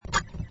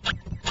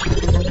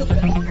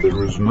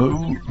There is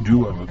no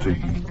duality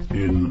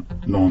in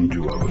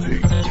non-duality.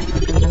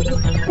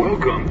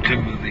 Welcome to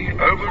the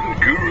Urban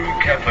Guru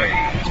Cafe.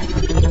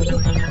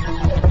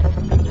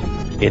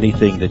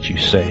 Anything that you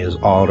say is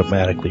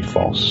automatically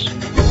false.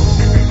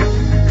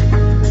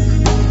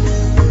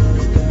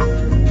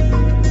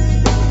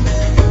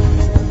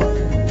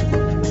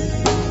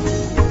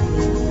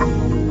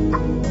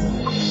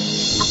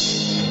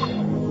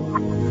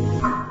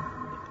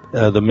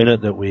 The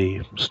minute that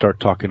we start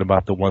talking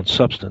about the one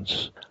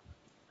substance,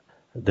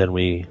 then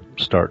we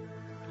start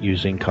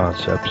using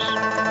concepts.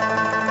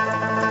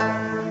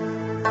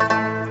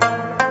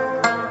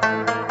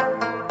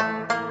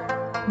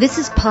 This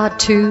is part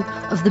 2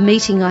 of the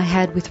meeting I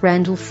had with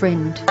Randall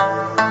Friend.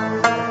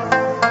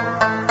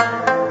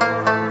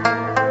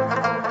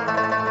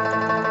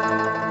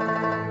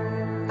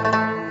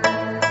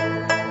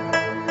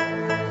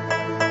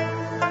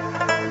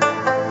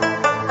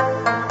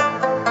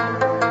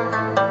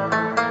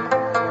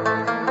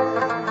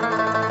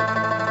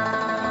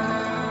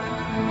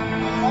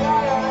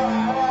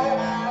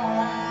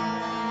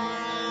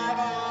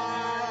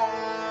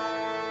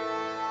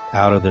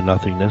 Out of the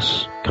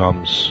nothingness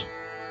comes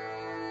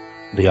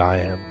the I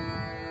am.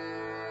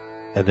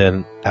 And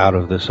then out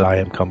of this I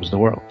am comes the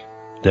world.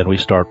 Then we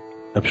start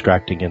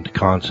abstracting into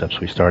concepts.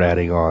 We start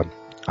adding on,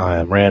 I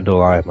am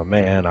Randall, I am a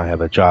man, I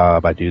have a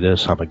job, I do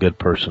this, I'm a good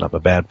person, I'm a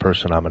bad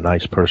person, I'm a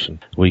nice person.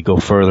 We go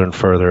further and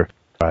further.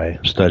 I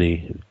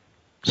study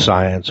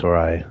science, or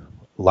I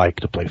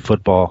like to play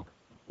football.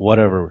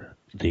 Whatever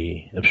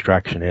the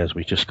abstraction is,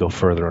 we just go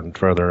further and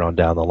further on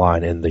down the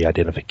line in the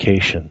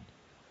identification.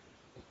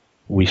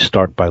 We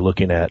start by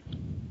looking at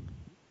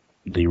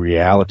the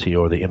reality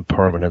or the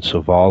impermanence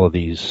of all of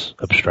these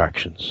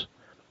abstractions.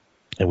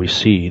 And we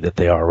see that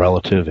they are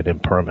relative and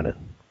impermanent.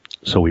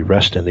 So we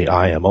rest in the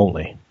I am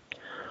only.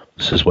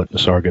 This is what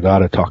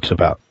Nisargadatta talks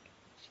about.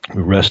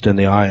 We rest in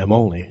the I am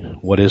only.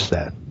 What is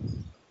that?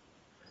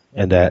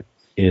 And that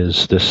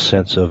is this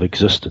sense of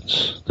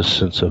existence, this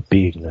sense of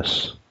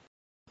beingness,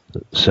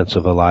 the sense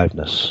of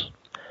aliveness.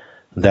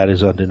 That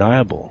is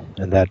undeniable,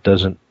 and that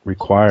doesn't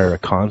require a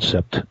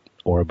concept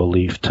or a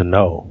belief to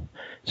know.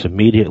 It's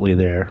immediately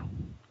there.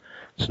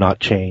 It's not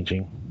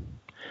changing.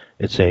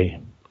 It's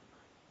a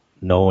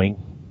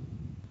knowing,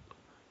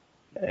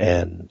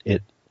 and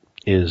it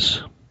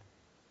is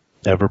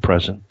ever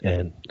present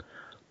and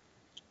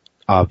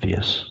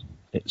obvious.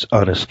 It's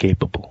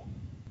unescapable.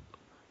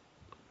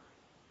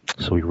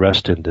 So we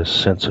rest in this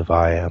sense of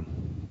I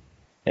am.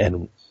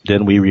 And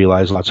then we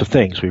realize lots of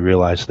things. We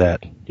realize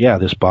that, yeah,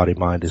 this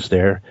body-mind is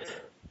there,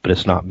 but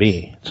it's not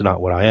me. It's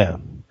not what I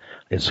am.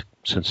 It's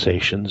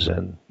sensations,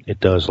 and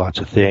it does lots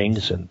of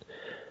things, and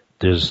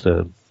there's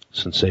the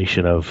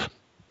sensation of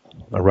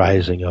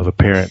arising of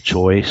apparent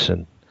choice,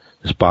 and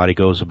this body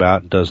goes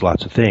about and does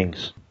lots of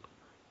things.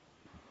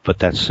 But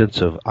that sense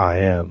of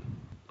I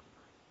am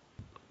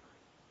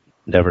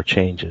never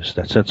changes.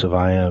 That sense of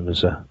I am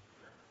is a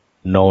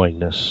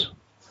knowingness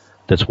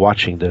that's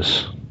watching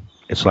this.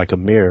 It's like a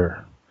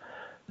mirror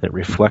that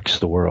reflects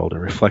the world. It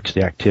reflects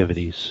the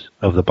activities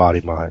of the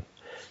body-mind.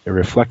 It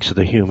reflects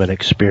the human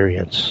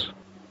experience,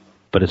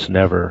 but it's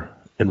never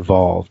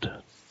involved.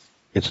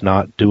 It's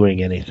not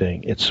doing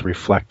anything. It's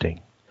reflecting.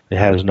 It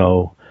has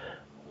no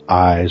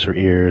eyes or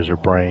ears or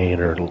brain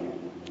or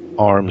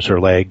arms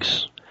or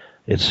legs.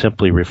 It's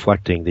simply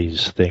reflecting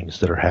these things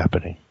that are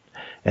happening.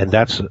 And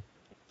that's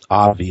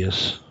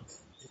obvious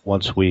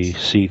once we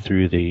see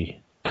through the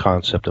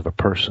concept of a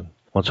person,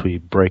 once we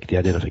break the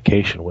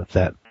identification with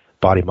that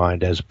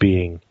body-mind as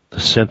being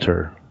the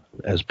center,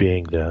 as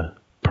being the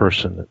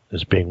person,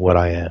 as being what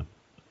I am.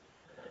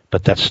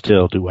 But that's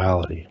still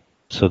duality.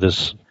 So the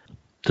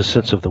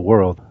sense of the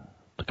world,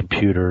 the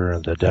computer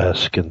and the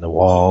desk and the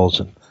walls,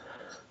 and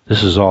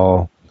this is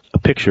all a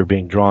picture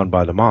being drawn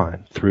by the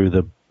mind through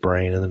the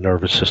brain and the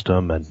nervous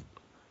system, and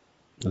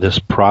this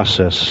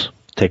process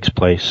takes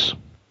place.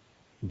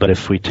 But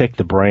if we take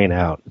the brain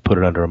out and put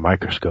it under a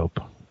microscope,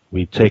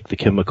 we take the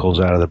chemicals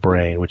out of the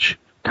brain which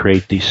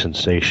create these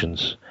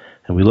sensations,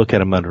 and we look at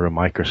them under a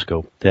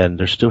microscope, then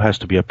there still has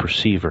to be a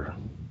perceiver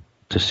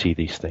to see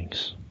these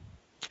things.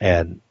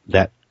 And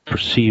that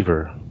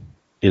perceiver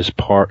is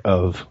part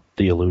of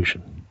the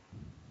illusion.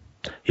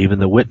 Even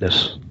the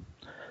witness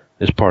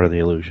is part of the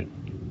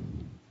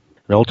illusion.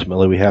 And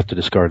ultimately we have to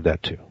discard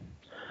that too.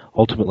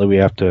 Ultimately we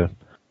have to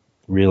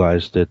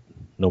realize that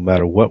no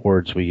matter what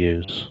words we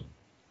use,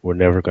 we're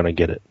never going to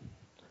get it.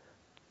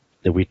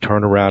 That we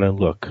turn around and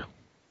look,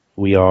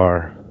 we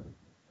are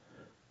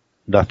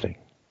nothing.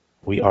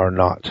 We are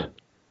not.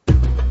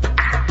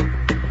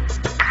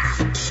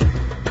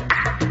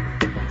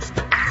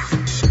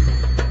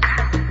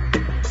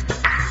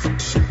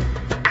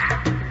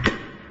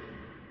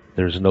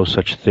 There's no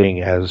such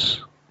thing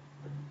as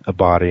a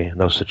body,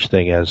 no such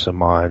thing as a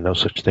mind, no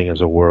such thing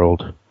as a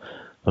world,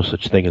 no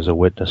such thing as a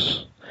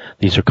witness.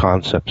 These are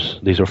concepts.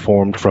 These are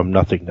formed from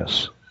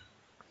nothingness.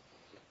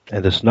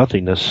 And this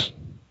nothingness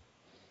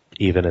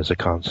even is a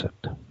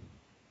concept.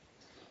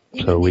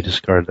 So we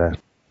discard that.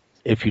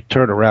 If you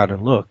turn around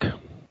and look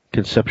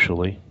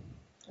conceptually,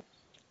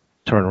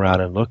 turn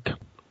around and look,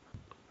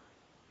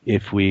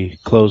 if we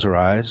close our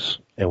eyes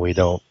and we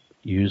don't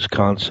use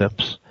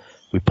concepts,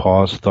 we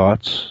pause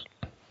thoughts,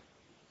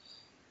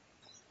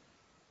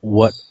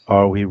 what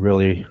are we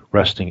really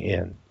resting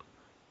in?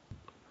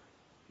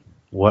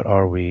 What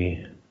do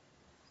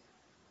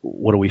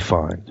we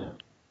find?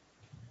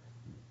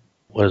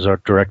 What is our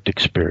direct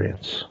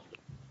experience?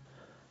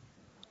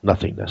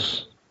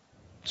 Nothingness,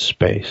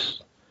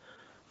 space,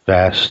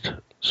 vast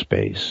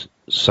space,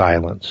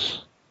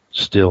 silence,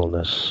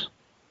 stillness,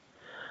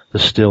 the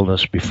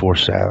stillness before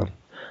sound.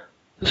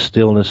 The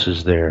stillness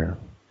is there,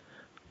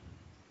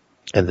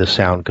 and the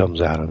sound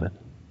comes out of it.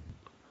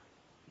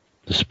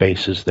 The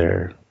space is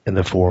there, and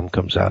the form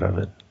comes out of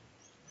it.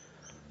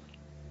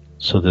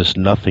 So this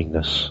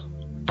nothingness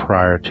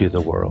prior to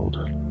the world.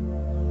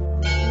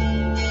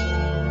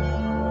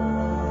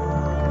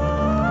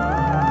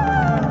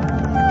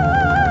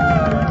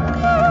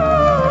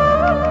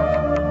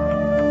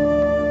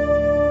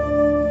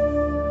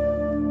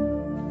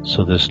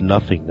 So this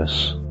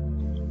nothingness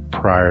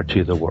prior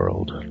to the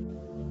world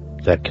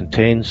that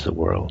contains the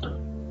world,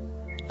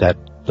 that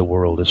the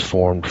world is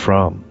formed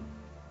from.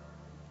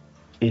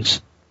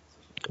 It's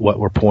what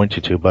we're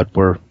pointing to, but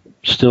we're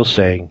still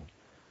saying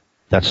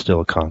that's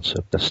still a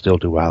concept, that's still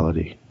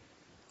duality.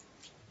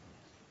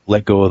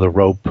 Let go of the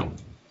rope,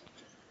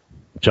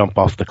 jump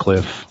off the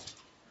cliff.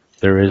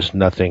 There is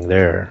nothing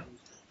there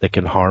that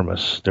can harm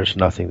us. There's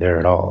nothing there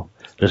at all.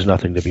 There's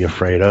nothing to be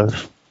afraid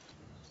of.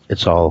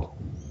 It's all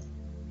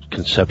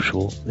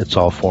conceptual. It's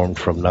all formed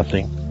from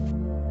nothing.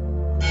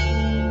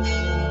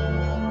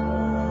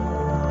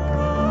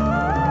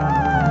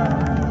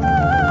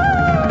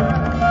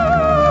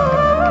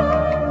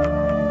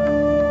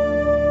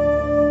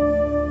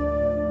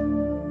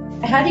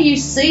 How do you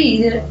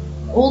see that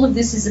all of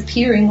this is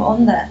appearing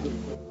on that?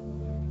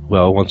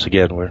 Well, once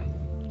again, we're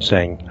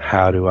saying,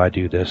 how do I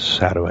do this?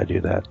 How do I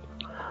do that?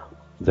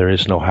 There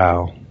is no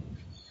how.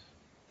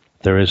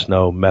 There is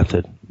no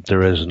method.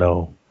 There is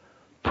no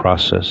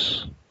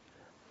process.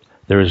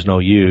 There is no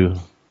you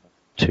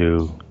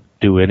to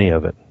do any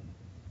of it.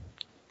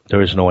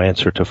 There is no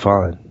answer to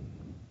find.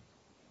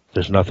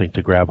 There's nothing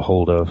to grab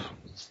hold of.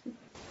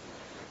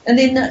 And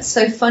then that's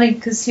so funny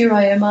because here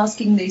I am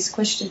asking these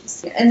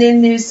questions. And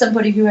then there's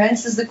somebody who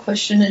answers the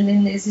question, and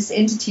then there's this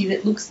entity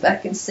that looks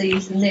back and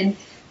sees, and then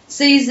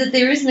sees that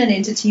there isn't an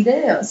entity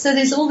there. So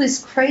there's all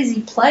this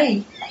crazy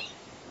play.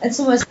 It's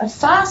almost a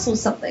farce or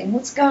something.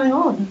 What's going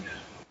on?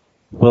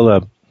 Well,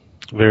 a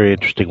very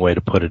interesting way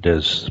to put it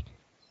is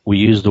we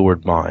use the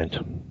word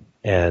mind,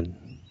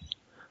 and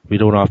we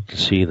don't often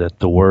see that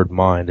the word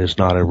mind is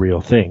not a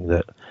real thing,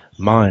 that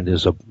mind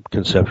is a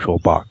conceptual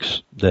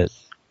box that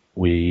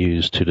we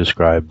use to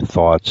describe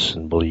thoughts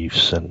and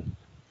beliefs and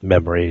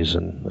memories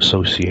and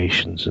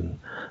associations and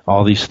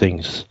all these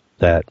things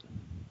that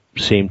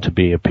seem to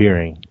be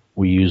appearing.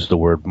 We use the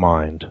word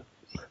mind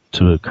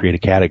to create a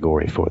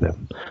category for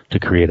them, to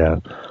create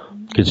a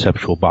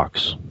conceptual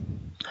box.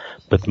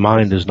 But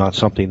mind is not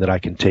something that I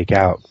can take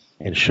out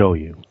and show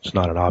you. It's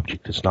not an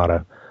object. It's not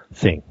a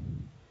thing.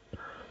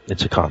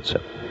 It's a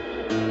concept.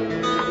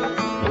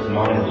 But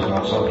mind is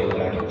not something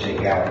that I can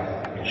take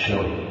out and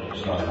show you.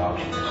 It's not an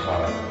object. It's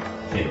not a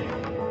thing.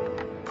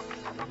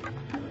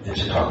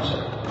 It's a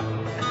concept.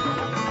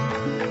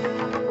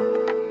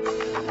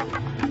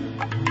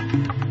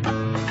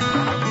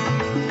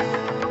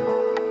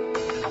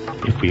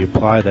 If we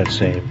apply that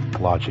same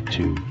logic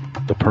to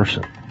the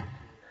person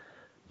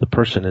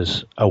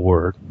is a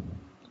word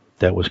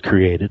that was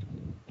created,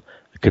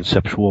 a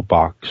conceptual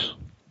box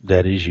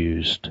that is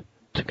used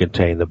to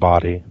contain the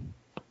body,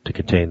 to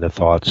contain the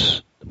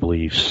thoughts, the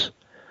beliefs,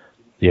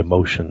 the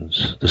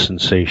emotions, the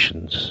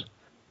sensations.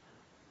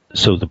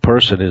 So the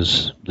person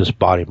is this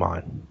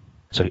body-mind.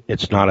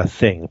 It's not a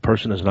thing. The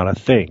person is not a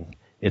thing.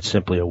 It's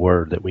simply a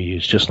word that we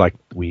use, just like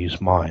we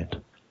use mind.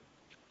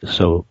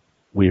 So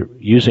we're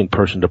using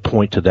person to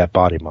point to that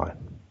body-mind.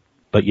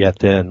 But yet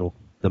then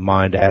the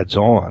mind adds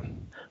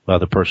on. Well,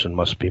 the person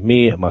must be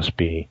me. It must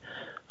be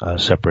a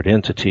separate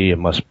entity. It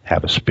must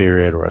have a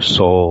spirit or a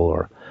soul,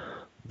 or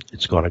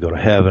it's going to go to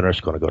heaven or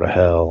it's going to go to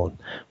hell. And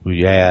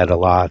we add a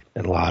lot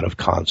of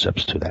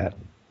concepts to that.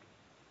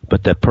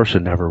 But that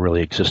person never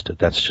really existed.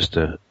 That's just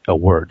a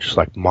word, just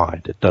like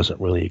mind. It doesn't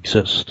really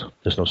exist.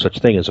 There's no such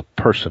thing as a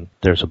person.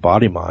 There's a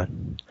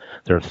body-mind.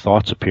 There are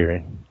thoughts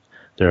appearing.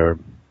 There are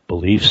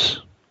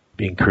beliefs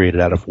being created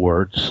out of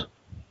words.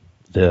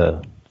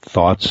 The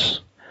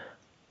thoughts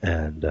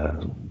and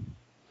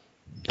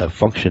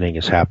functioning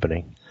is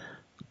happening.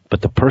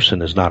 But the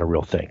person is not a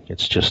real thing.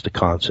 It's just a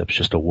concept. It's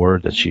just a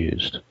word that's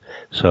used.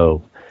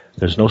 So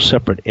there's no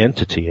separate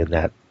entity in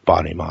that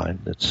body-mind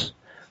that's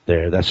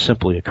there. That's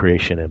simply a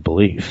creation and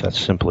belief. That's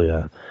simply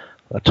a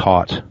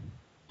taught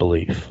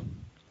belief.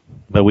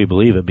 But we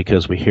believe it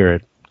because we hear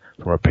it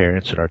from our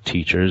parents and our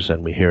teachers,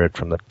 and we hear it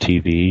from the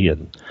TV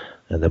and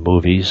the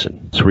movies,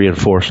 and it's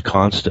reinforced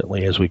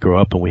constantly as we grow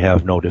up, and we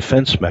have no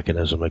defense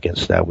mechanism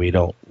against that. We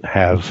don't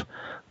have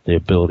the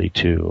ability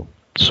to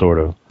sort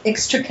of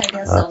extricate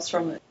ourselves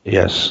from it.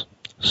 Yes.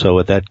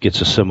 So that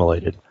gets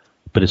assimilated.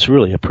 But it's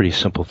really a pretty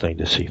simple thing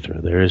to see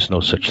through. There is no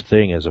such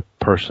thing as a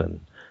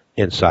person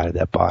inside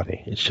that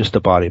body. It's just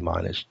a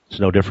body-mind. It's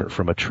no different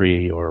from a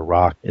tree or a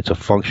rock. It's a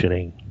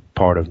functioning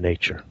part of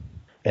nature.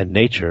 And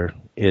nature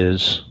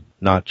is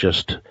not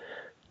just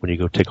when you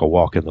go take a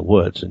walk in the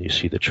woods and you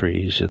see the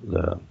trees and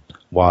the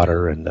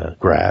water and the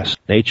grass.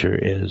 Nature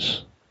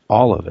is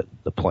all of it.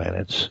 The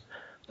planets,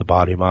 the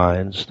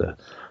body-minds, the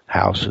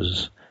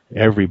houses,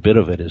 every bit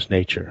of it is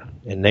nature.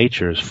 And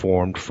nature is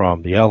formed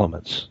from the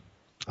elements,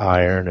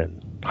 iron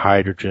and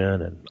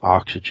hydrogen and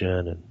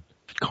oxygen and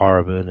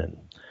carbon, and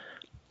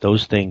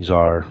those things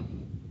are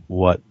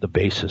what the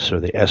basis or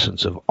the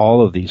essence of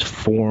all of these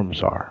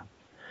forms are.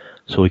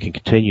 So we can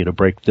continue to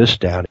break this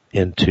down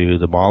into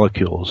the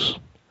molecules,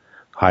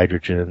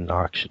 hydrogen,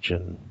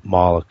 oxygen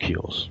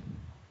molecules.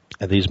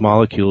 And these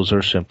molecules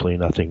are simply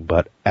nothing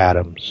but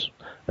atoms,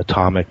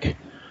 atomic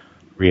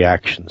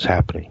reactions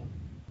happening.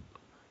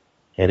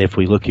 And if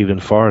we look even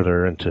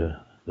farther into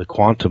the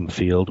quantum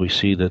field, we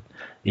see that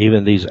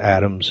even these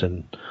atoms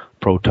and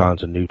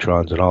protons and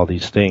neutrons and all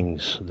these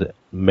things that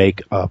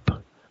make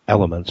up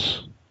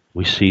elements,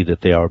 we see that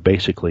they are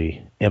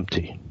basically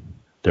empty.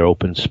 They're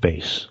open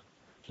space.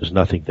 There's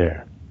nothing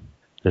there.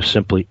 They're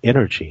simply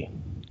energy.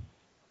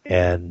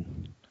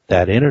 And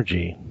that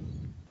energy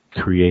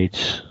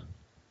creates,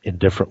 in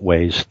different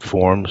ways,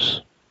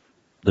 forms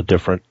the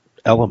different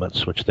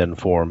elements, which then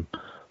form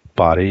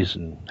bodies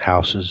and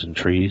houses and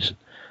trees.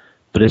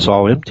 But it's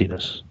all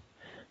emptiness.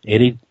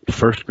 Any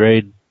first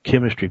grade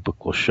chemistry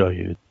book will show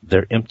you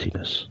their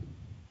emptiness.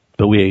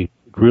 But we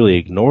really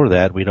ignore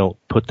that. We don't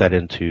put that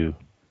into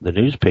the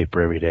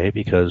newspaper every day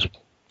because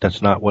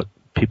that's not what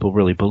people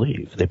really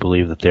believe. They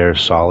believe that they're a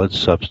solid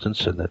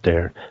substance and that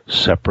they're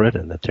separate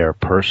and that they're a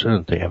person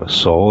and they have a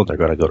soul and they're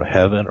going to go to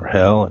heaven or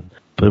hell.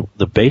 But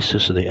the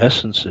basis of the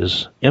essence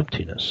is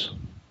emptiness,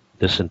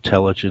 this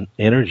intelligent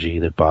energy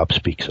that Bob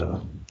speaks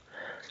of.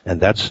 And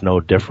that's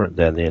no different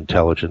than the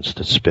intelligence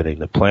that's spinning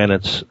the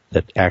planets,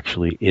 that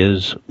actually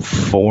is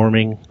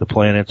forming the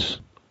planets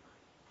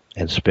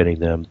and spinning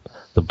them,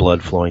 the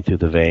blood flowing through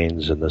the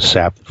veins and the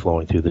sap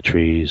flowing through the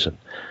trees. And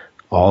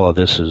all of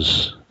this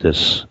is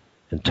this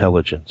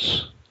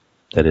intelligence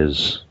that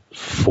is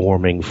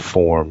forming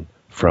form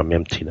from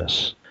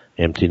emptiness.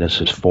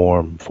 Emptiness is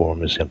form,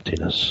 form is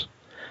emptiness.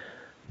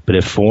 But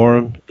if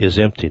form is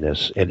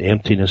emptiness and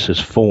emptiness is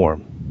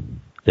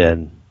form,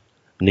 then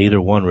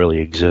neither one really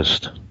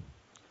exists.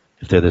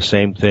 If they're the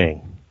same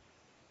thing,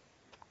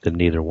 then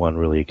neither one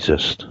really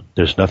exists.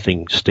 There's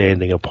nothing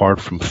standing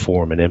apart from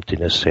form and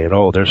emptiness saying,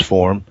 oh, there's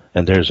form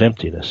and there's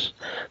emptiness.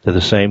 They're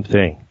the same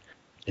thing.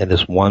 And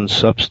this one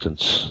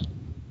substance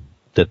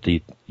that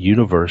the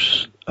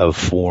universe of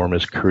form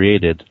is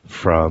created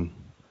from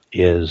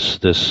is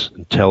this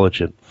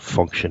intelligent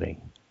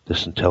functioning,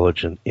 this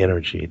intelligent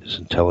energy, this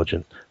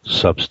intelligent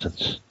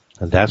substance.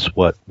 And that's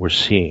what we're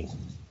seeing.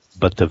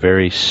 But the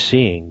very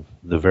seeing,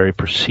 the very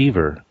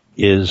perceiver,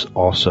 is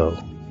also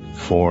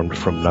formed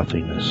from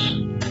nothingness.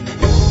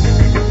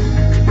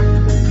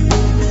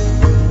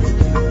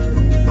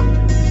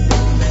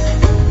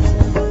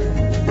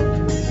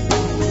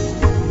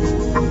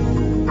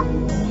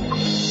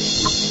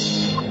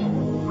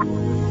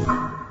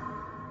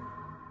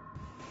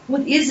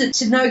 What is it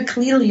to know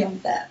clearly on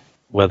that?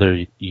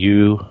 Whether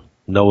you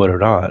know it or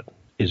not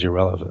is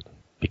irrelevant,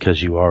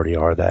 because you already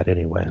are that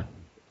anyway.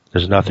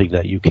 There's nothing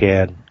that you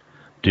can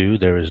do.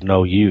 There is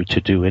no you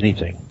to do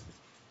anything.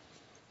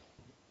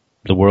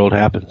 The world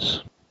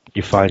happens.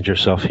 You find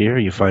yourself here,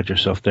 you find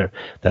yourself there.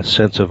 That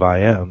sense of I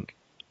am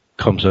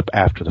comes up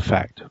after the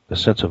fact. The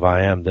sense of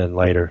I am then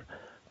later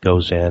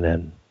goes in,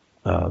 and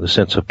the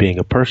sense of being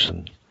a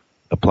person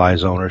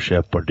applies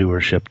ownership or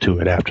doership to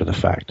it after the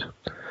fact.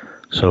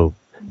 So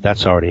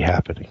that's already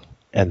happening,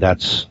 and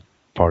that's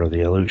part of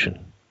the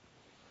illusion.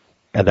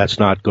 And that's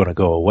not going to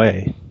go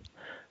away.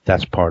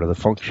 That's part of the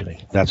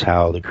functioning. That's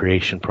how the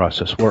creation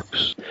process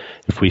works.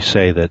 If we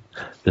say that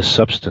this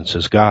substance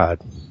is God,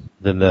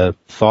 then the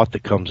thought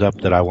that comes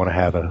up that I want to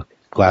have a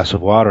glass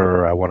of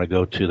water, or I want to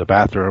go to the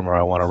bathroom, or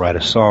I want to write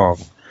a song,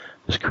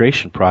 this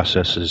creation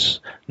process is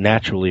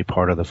naturally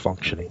part of the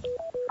functioning.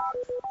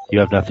 You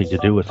have nothing to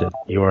do with it.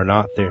 You are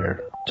not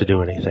there to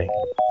do anything.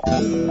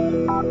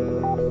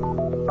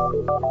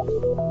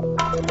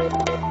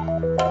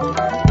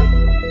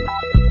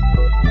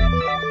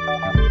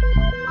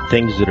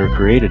 Things that are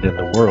created in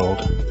the world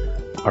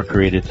are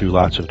created through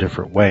lots of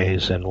different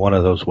ways, and one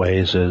of those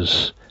ways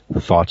is the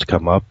thoughts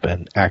come up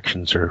and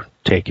actions are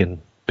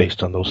taken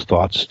based on those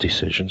thoughts,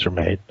 decisions are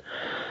made.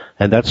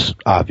 And that's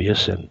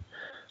obvious, and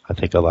I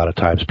think a lot of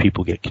times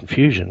people get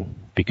confusion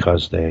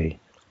because they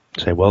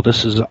say, well,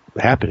 this is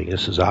happening,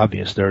 this is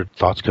obvious, there are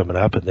thoughts coming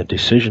up and then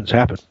decisions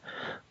happen.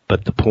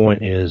 But the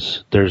point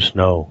is, there's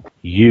no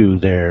you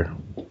there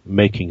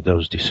making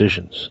those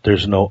decisions.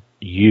 There's no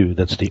you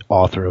that's the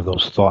author of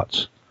those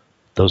thoughts.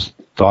 Those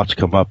thoughts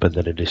come up and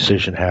then a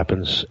decision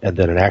happens and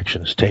then an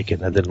action is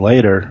taken. And then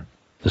later,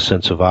 the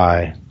sense of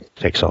I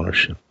takes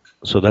ownership.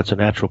 So that's a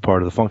natural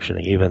part of the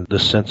functioning. Even the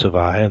sense of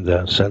I and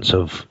the sense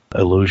of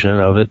illusion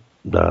of it,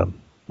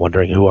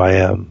 wondering who I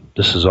am.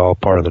 This is all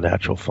part of the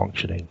natural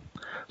functioning.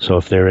 So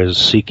if there is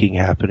seeking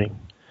happening,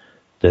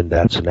 then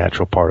that's a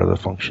natural part of the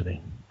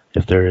functioning.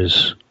 If there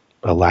is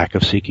a lack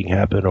of seeking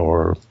happen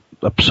or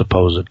a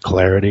supposed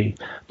clarity,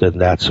 then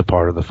that's a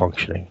part of the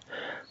functioning.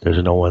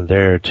 There's no one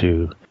there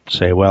to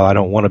say, well, I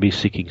don't want to be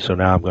seeking, so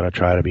now I'm going to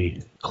try to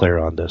be clear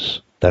on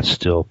this. That's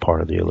still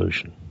part of the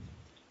illusion.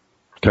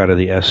 Kind of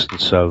the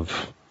essence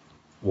of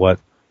what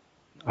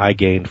I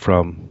gained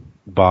from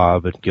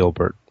Bob and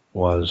Gilbert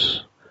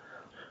was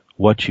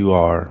what you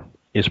are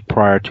is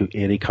prior to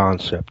any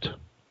concept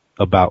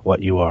about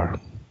what you are.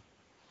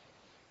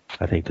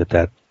 I think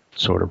that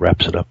sort of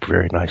wraps it up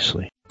very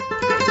nicely.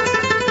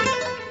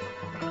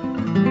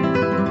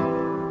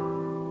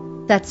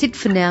 That's it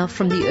for now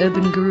from the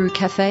Urban Guru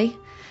Cafe.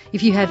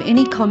 If you have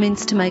any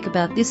comments to make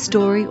about this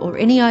story or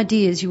any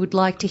ideas you would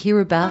like to hear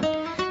about,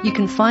 you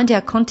can find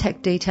our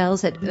contact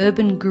details at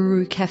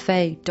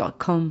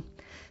urbangurucafe.com.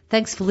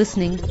 Thanks for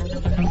listening.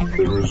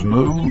 There is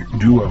no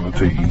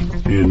duality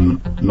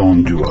in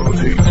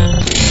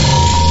non-duality.